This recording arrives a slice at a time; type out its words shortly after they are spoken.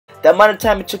the amount of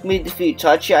time it took me to defeat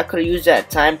Itachi, I could have used that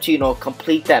time to, you know,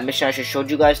 complete that mission I just showed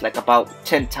you guys like about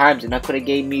 10 times, and that could have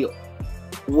gave me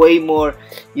way more,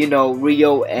 you know,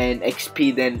 RYO and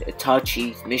XP than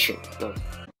Itachi's mission does.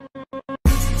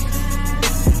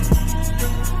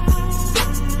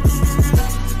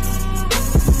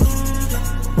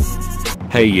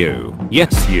 Hey you,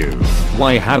 yes you,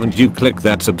 why haven't you clicked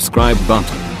that subscribe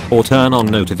button or turn on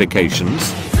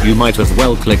notifications? You might as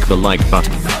well click the like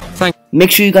button. Make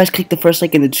sure you guys click the first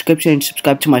link in the description and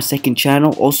subscribe to my second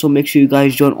channel. Also make sure you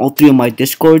guys join all 3 of my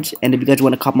discords, and if you guys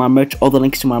want to cop my merch, all the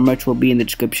links to my merch will be in the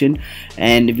description.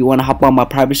 And if you want to hop on my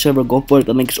private server, go for it,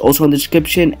 the link is also in the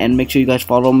description. And make sure you guys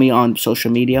follow me on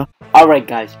social media. Alright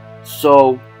guys,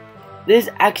 so this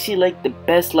is actually like the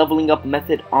best leveling up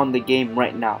method on the game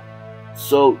right now.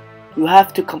 So you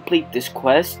have to complete this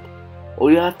quest. All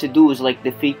you have to do is like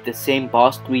defeat the same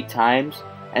boss 3 times,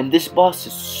 and this boss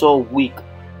is so weak.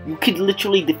 You could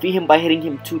literally defeat him by hitting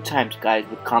him 2 times, guys,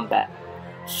 with combat.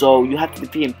 So you have to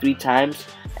defeat him 3 times,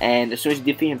 and as soon as you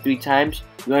defeat him 3 times,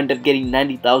 you end up getting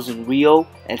 90,000 RYO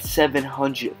and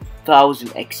 700,000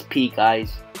 XP,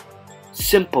 guys.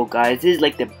 Simple, guys. This is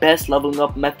like the best leveling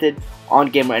up method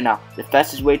on game right now. The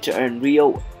fastest way to earn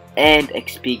RYO and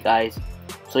XP, guys.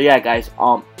 So yeah, guys.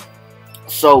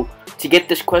 So to get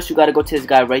this quest, you gotta go to this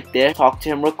guy right there. Talk to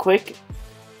him real quick.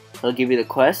 He'll give you the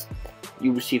quest.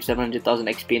 You receive 700,000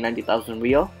 XP and 90,000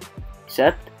 RYO.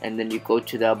 Accept, and then you go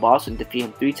to the boss and defeat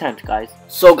him 3 times, guys.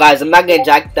 So guys, I'm not gonna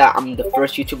jack that I'm the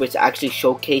first YouTuber to actually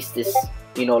showcase this,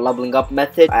 you know, leveling up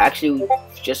method. I actually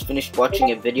just finished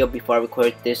watching a video before I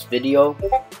recorded this video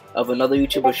of another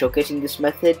YouTuber showcasing this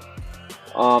method.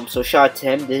 So shout out to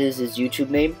him. This is his YouTube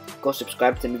name. Go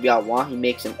subscribe to him if y'all want.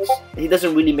 He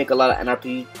doesn't really make a lot of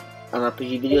NRPG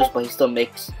videos, but he still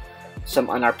makes some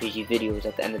NRPG videos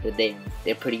at the end of the day.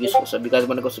 They're pretty useful. So if you guys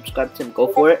want to go subscribe to him, go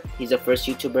for it. He's the first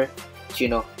YouTuber to, you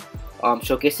know,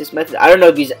 showcase this method. I don't know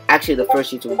if he's actually the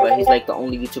first YouTuber, but he's like the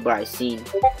only YouTuber I've seen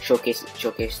showcase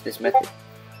this method.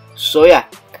 So yeah,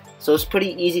 so it's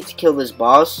pretty easy to kill this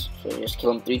boss. So you just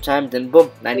kill him 3 times, then boom,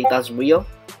 90,000 RYO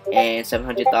and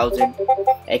 700,000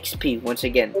 XP. Once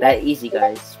again, that easy,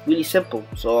 guys. Really simple.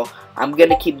 So I'm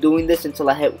gonna keep doing this until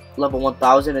I hit level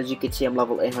 1000. As you can see, I'm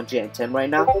level 810 right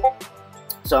now.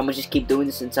 So I'm gonna just keep doing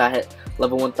this until I hit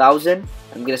level 1000.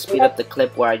 I'm gonna speed up the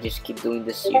clip where I just keep doing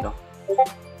this, you know,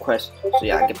 quest. So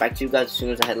yeah, I'll get back to you guys as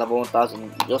soon as I hit level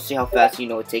 1000. You'll see how fast, you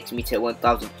know, it takes me to hit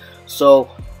 1000. So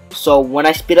when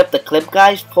I speed up the clip,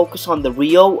 guys, focus on the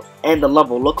RYO and the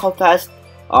level. Look how fast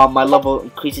my level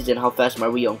increases and how fast my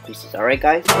RYO increases. Alright,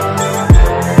 guys?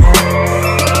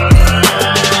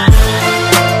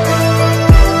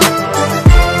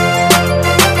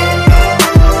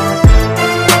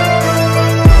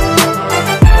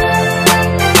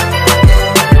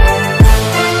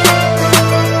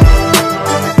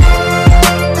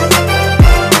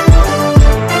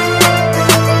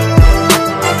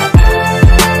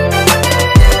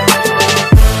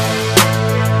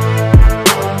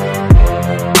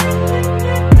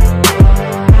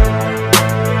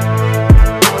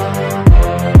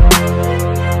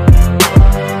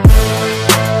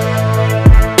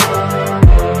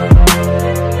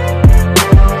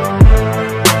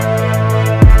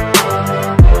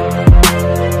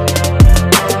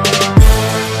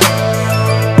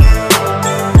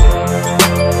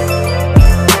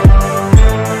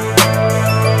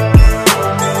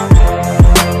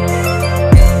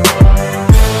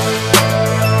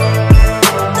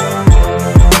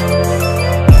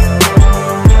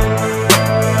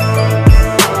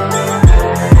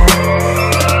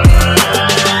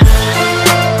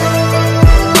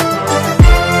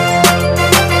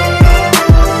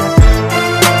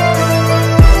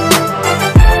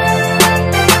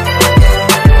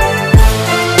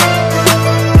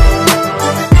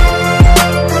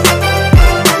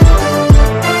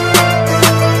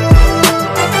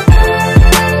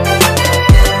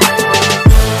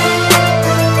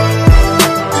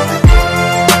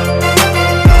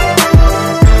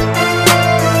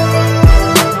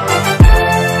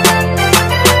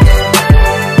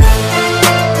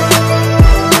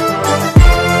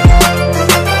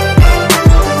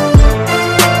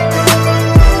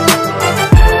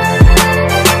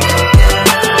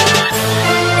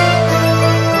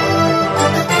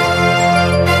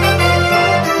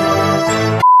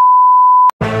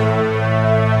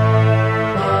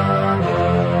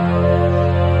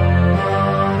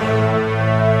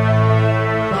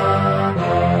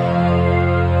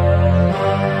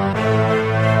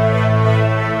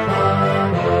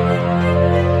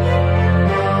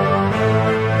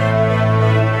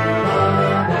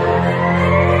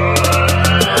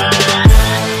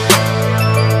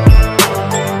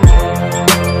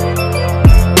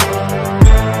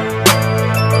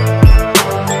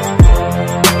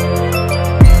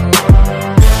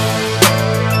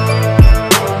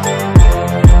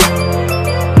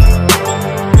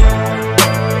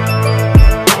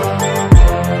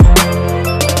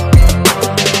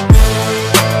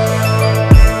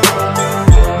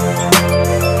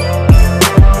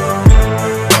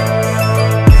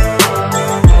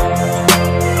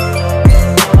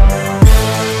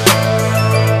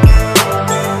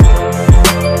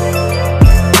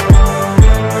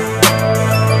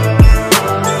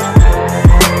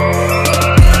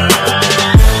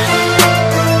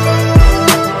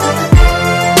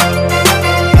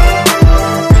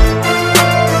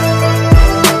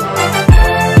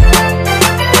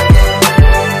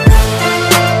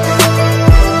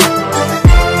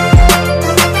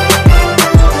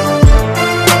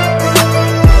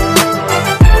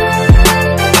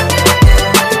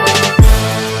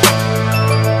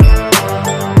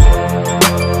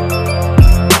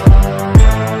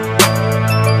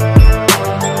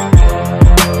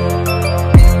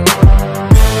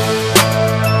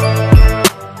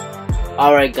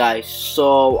 Alright guys,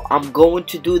 so I'm going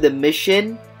to do the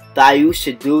mission that I used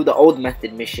to do, the old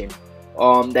method mission.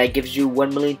 That gives you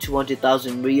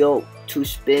 1,200,000 RYO, 2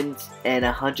 spins, and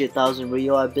 100,000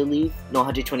 RYO, I believe. No,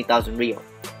 120,000 RYO.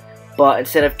 But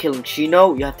instead of killing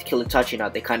Shino, you have to kill Itachi now.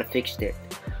 They kind of fixed it.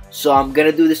 So I'm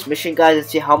gonna do this mission, guys, and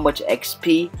see how much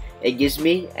XP it gives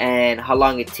me and how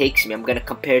long it takes me. I'm gonna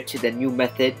compare it to the new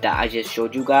method that I just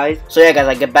showed you guys. So yeah guys,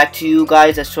 I'll get back to you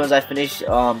guys as soon as I finish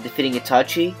defeating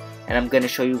Itachi. And I'm gonna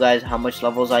show you guys how much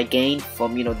levels I gained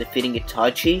from, you know, defeating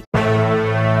Itachi.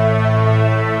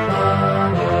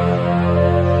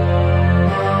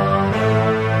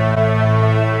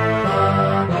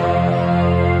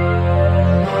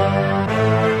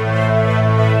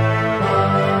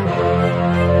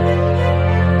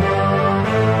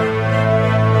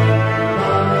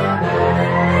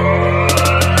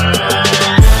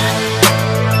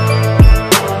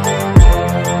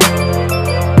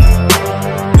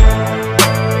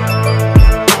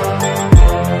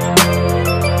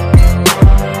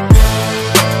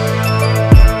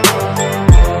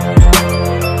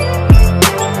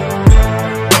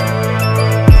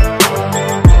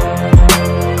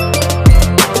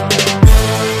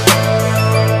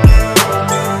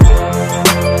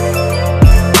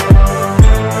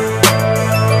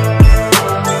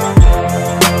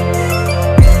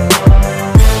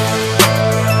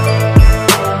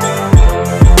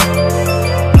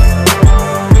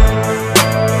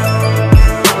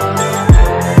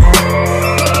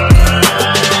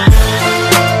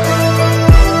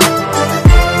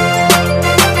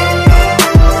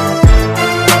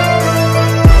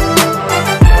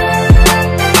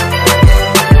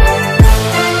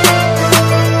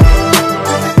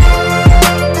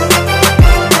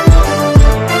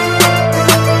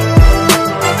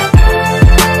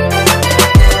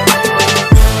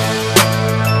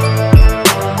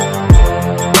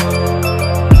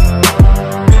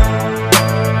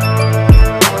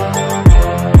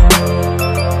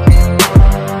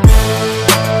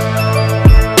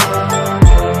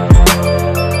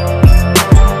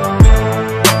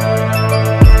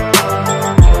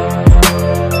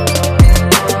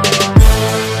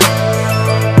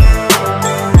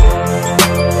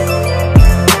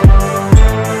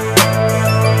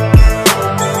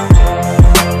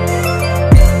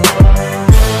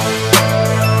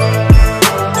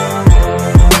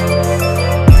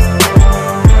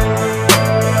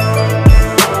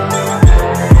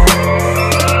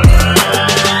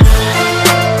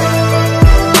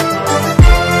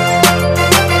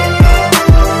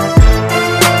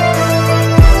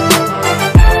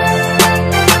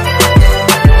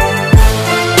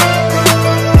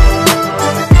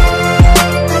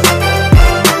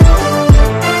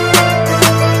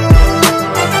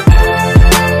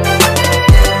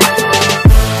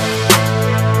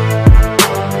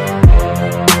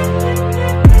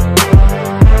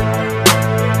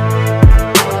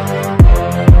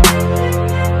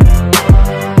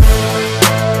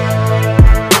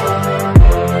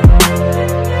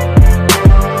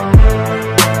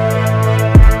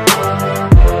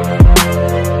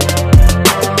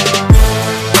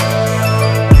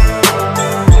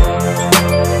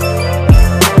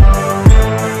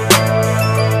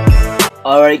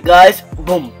 Alright guys,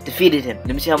 boom, defeated him.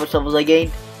 Let me see how much levels I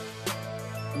gained.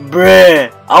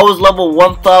 Bruh, I was level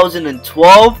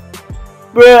 1012.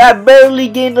 Bruh, I barely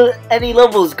gained any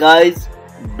levels, guys.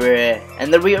 Bruh,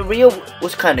 and the RYO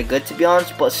was kind of good, to be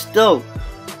honest, but still,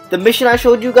 the mission I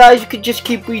showed you guys, you could just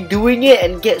keep redoing it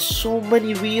and get so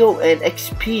many RYO and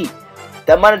XP.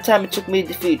 The amount of time it took me to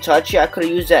defeat Itachi, I could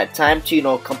have used that time to, you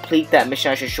know, complete that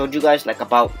mission I just showed you guys like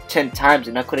about 10 times,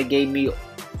 and that could have gave me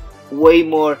way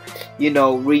more, you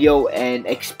know, RYO and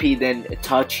XP than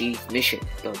Itachi's mission.